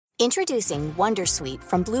Introducing Wondersuite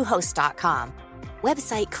from Bluehost.com.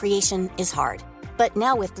 Website creation is hard, but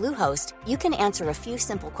now with Bluehost, you can answer a few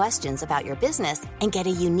simple questions about your business and get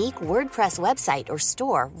a unique WordPress website or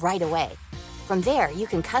store right away. From there, you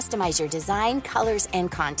can customize your design, colors,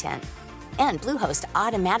 and content. And Bluehost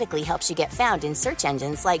automatically helps you get found in search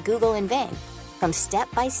engines like Google and Bing. From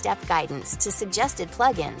step-by-step guidance to suggested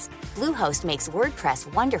plugins, Bluehost makes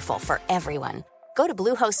WordPress wonderful for everyone. Go to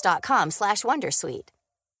bluehost.com/wondersuite.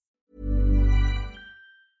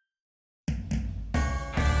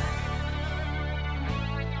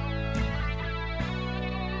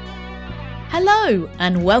 Hello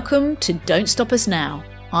and welcome to Don't Stop Us Now.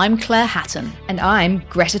 I'm Claire Hatton. And I'm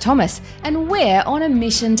Greta Thomas, and we're on a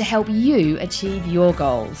mission to help you achieve your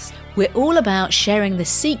goals. We're all about sharing the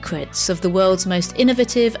secrets of the world's most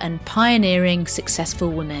innovative and pioneering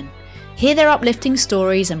successful women. Hear their uplifting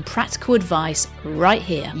stories and practical advice right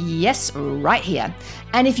here. Yes, right here.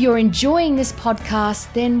 And if you're enjoying this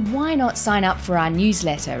podcast, then why not sign up for our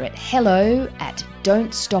newsletter at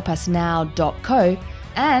hello@don'tstopusnow.co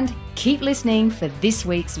and keep listening for this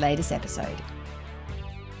week's latest episode.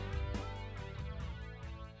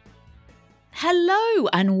 Hello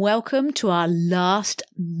and welcome to our last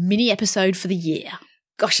mini episode for the year.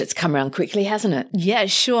 Gosh, it's come around quickly, hasn't it? Yeah,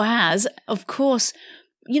 it sure has. Of course,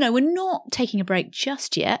 we're not taking a break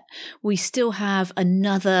just yet. We still have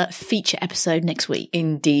another feature episode next week.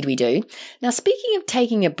 Indeed we do. Now, speaking of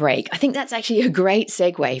taking a break, I think that's actually a great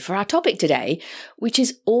segue for our topic today, which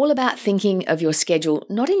is all about thinking of your schedule,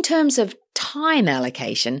 not in terms of time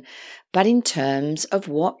allocation, but in terms of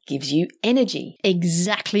what gives you energy.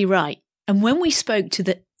 Exactly right. And when we spoke to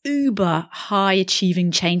the uber high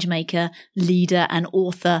achieving changemaker, leader and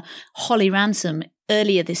author Holly Ransom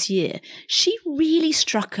earlier this year, she really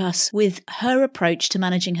struck us with her approach to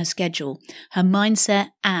managing her schedule, her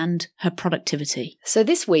mindset and her productivity. So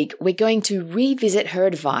this week, we're going to revisit her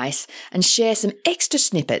advice and share some extra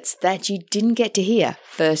snippets that you didn't get to hear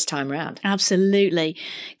first time round. Absolutely.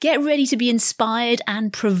 Get ready to be inspired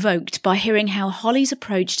and provoked by hearing how Holly's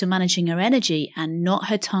approach to managing her energy and not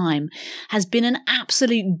her time has been an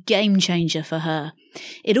absolute game changer for her.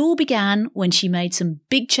 It all began when she made some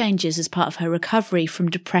big changes as part of her recovery from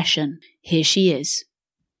depression. Here she is.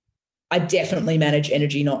 I definitely manage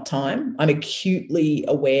energy, not time. I'm acutely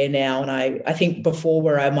aware now. And I think before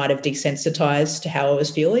where I might have desensitized to how I was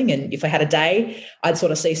feeling. And if I had a day, I'd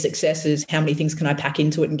sort of see success as how many things can I pack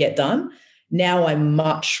into it and get done. Now I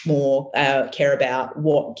much more care about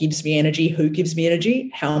what gives me energy, who gives me energy,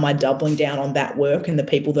 how am I doubling down on that work and the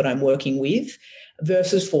people that I'm working with,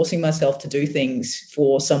 versus forcing myself to do things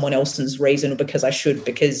for someone else's reason or because I should,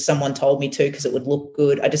 because someone told me to, because it would look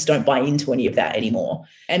good. I just don't buy into any of that anymore.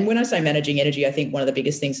 And when I say managing energy, I think one of the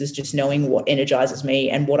biggest things is just knowing what energizes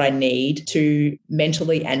me and what I need to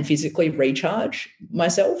mentally and physically recharge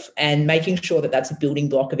myself, and making sure that that's a building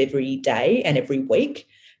block of every day and every week,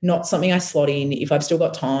 not something I slot in if I've still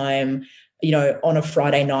got time, on a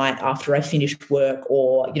Friday night after I finished work,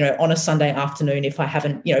 or, on a Sunday afternoon if I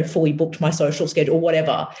haven't, fully booked my social schedule or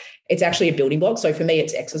whatever. It's actually a building block. So for me,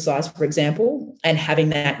 it's exercise, for example, and having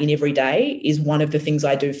that in every day is one of the things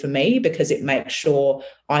I do for me, because it makes sure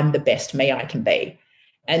I'm the best me I can be.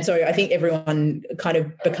 And so I think everyone kind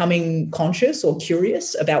of becoming conscious or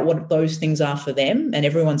curious about what those things are for them, and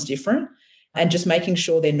everyone's different, and just making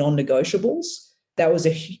sure they're non-negotiables. That was a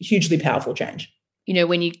hugely powerful change.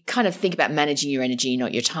 When you kind of think about managing your energy,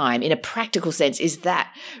 not your time, in a practical sense, is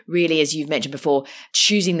that really, as you've mentioned before,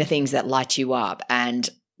 choosing the things that light you up and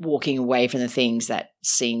walking away from the things that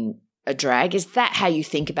seem a drag? Is that how you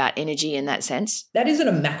think about energy in that sense? That is at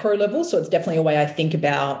a macro level. So it's definitely a way I think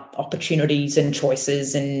about opportunities and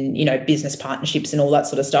choices and, business partnerships and all that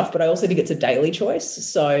sort of stuff. But I also think it's a daily choice.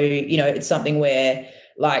 So, it's something where,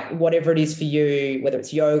 like, whatever it is for you, whether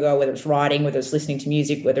it's yoga, whether it's writing, whether it's listening to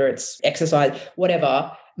music, whether it's exercise,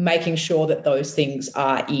 whatever, making sure that those things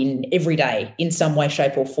are in every day in some way,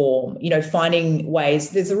 shape or form, finding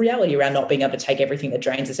ways. There's a reality around not being able to take everything that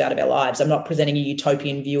drains us out of our lives. I'm not presenting a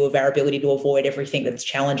utopian view of our ability to avoid everything that's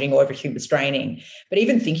challenging or everything that's draining, but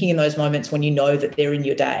even thinking in those moments when you know that they're in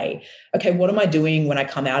your day, okay, what am I doing when I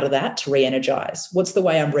come out of that to re-energize? What's the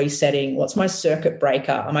way I'm resetting? What's my circuit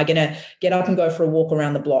breaker? Am I going to get up and go for a walk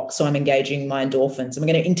around the block so I'm engaging my endorphins? Am I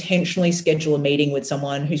going to intentionally schedule a meeting with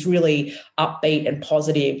someone who's really upbeat and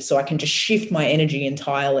positive so I can just shift my energy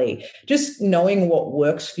entirely? Just knowing what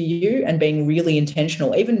works for you and being really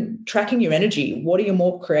intentional, even tracking your energy. What are your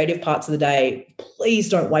more creative parts of the day? Please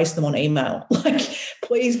don't waste them on email.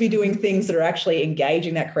 Please be doing things that are actually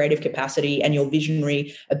engaging that creative capacity and your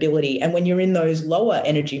visionary ability. And when you're in those lower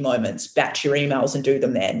energy moments, batch your emails and do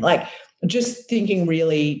them then. Just thinking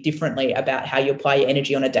really differently about how you apply your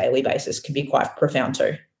energy on a daily basis can be quite profound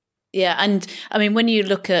too. Yeah. And I mean, when you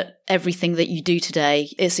look at everything that you do today,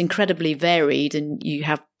 it's incredibly varied and you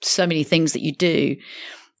have so many things that you do.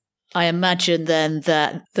 I imagine then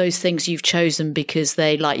that those things you've chosen because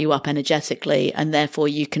they light you up energetically and therefore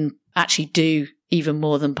you can actually do even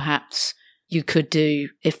more than perhaps you could do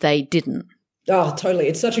if they didn't. Oh, totally.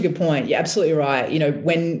 It's such a good point. You're absolutely right. You know,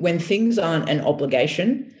 when things aren't an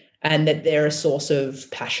obligation and that they're a source of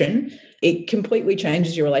passion, it completely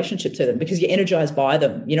changes your relationship to them because you're energized by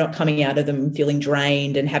them. You're not coming out of them feeling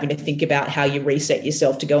drained and having to think about how you reset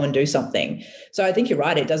yourself to go and do something. So I think you're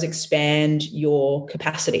right. It does expand your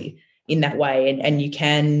capacity in that way. And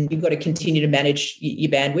you've got to continue to manage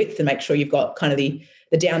your bandwidth and make sure you've got kind of the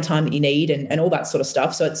downtime that you need and all that sort of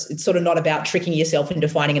stuff. So it's sort of not about tricking yourself into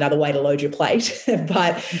finding another way to load your plate.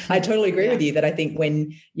 But I totally agree with you that I think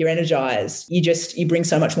when you're energized, you bring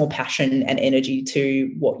so much more passion and energy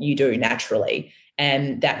to what you do naturally.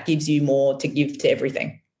 And that gives you more to give to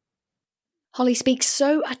everything. Holly speaks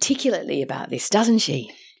so articulately about this, doesn't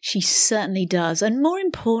she? She certainly does. And more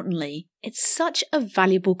importantly, it's such a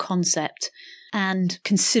valuable concept and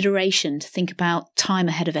consideration to think about time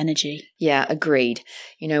ahead of energy. Yeah, agreed.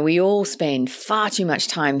 You know, we all spend far too much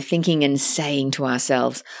time thinking and saying to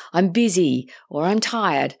ourselves, I'm busy or I'm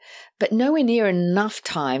tired, but nowhere near enough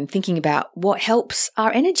time thinking about what helps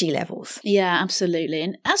our energy levels. Yeah, absolutely.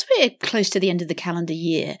 And as we're close to the end of the calendar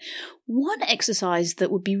year, one exercise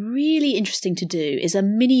that would be really interesting to do is a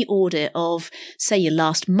mini audit of, say, your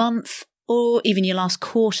last month or even your last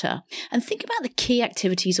quarter, and think about the key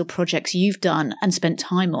activities or projects you've done and spent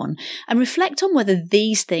time on, and reflect on whether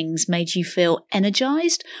these things made you feel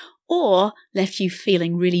energized or left you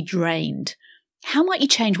feeling really drained. How might you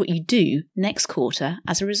change what you do next quarter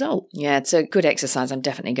as a result? Yeah, it's a good exercise. I'm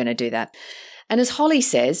definitely going to do that. And as Holly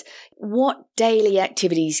says, what daily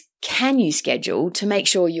activities can you schedule to make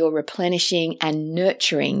sure you're replenishing and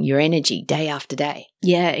nurturing your energy day after day?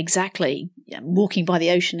 Yeah, exactly. Walking by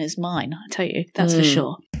the ocean is mine, I tell you, that's for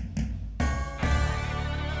sure.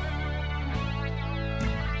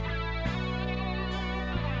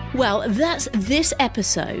 Well, that's this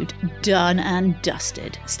episode done and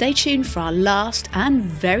dusted. Stay tuned for our last and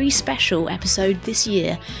very special episode this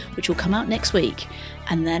year, which will come out next week.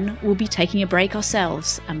 And then we'll be taking a break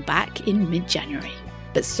ourselves and back in mid-January.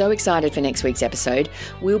 But so excited for next week's episode.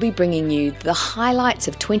 We'll be bringing you the highlights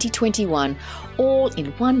of 2021 all in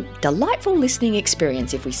one delightful listening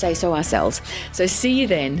experience, if we say so ourselves. So see you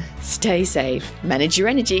then. Stay safe, manage your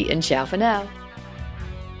energy, and ciao for now.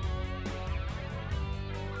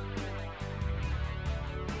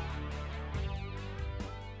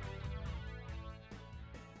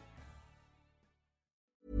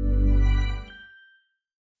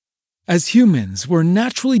 As humans, we're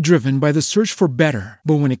naturally driven by the search for better.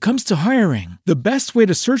 But when it comes to hiring, the best way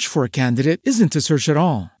to search for a candidate isn't to search at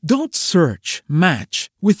all. Don't search,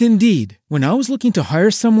 match with Indeed. When I was looking to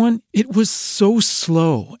hire someone, it was so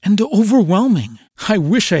slow and overwhelming. I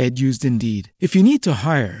wish I had used Indeed. If you need to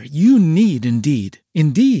hire, you need Indeed.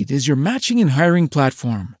 Indeed is your matching and hiring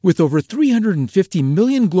platform with over 350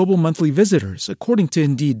 million global monthly visitors, according to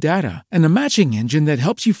Indeed data, and a matching engine that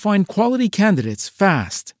helps you find quality candidates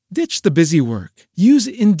fast. Ditch the busy work. Use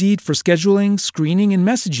Indeed for scheduling, screening, and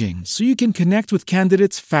messaging so you can connect with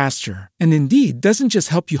candidates faster. And Indeed doesn't just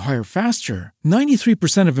help you hire faster.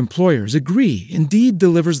 93% of employers agree Indeed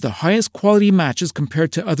delivers the highest quality matches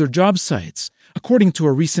compared to other job sites, according to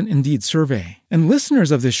a recent Indeed survey. And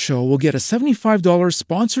listeners of this show will get a $75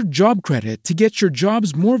 sponsored job credit to get your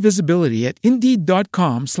jobs more visibility at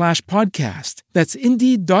Indeed.com/podcast. That's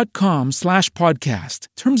Indeed.com/podcast.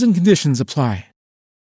 Terms and conditions apply.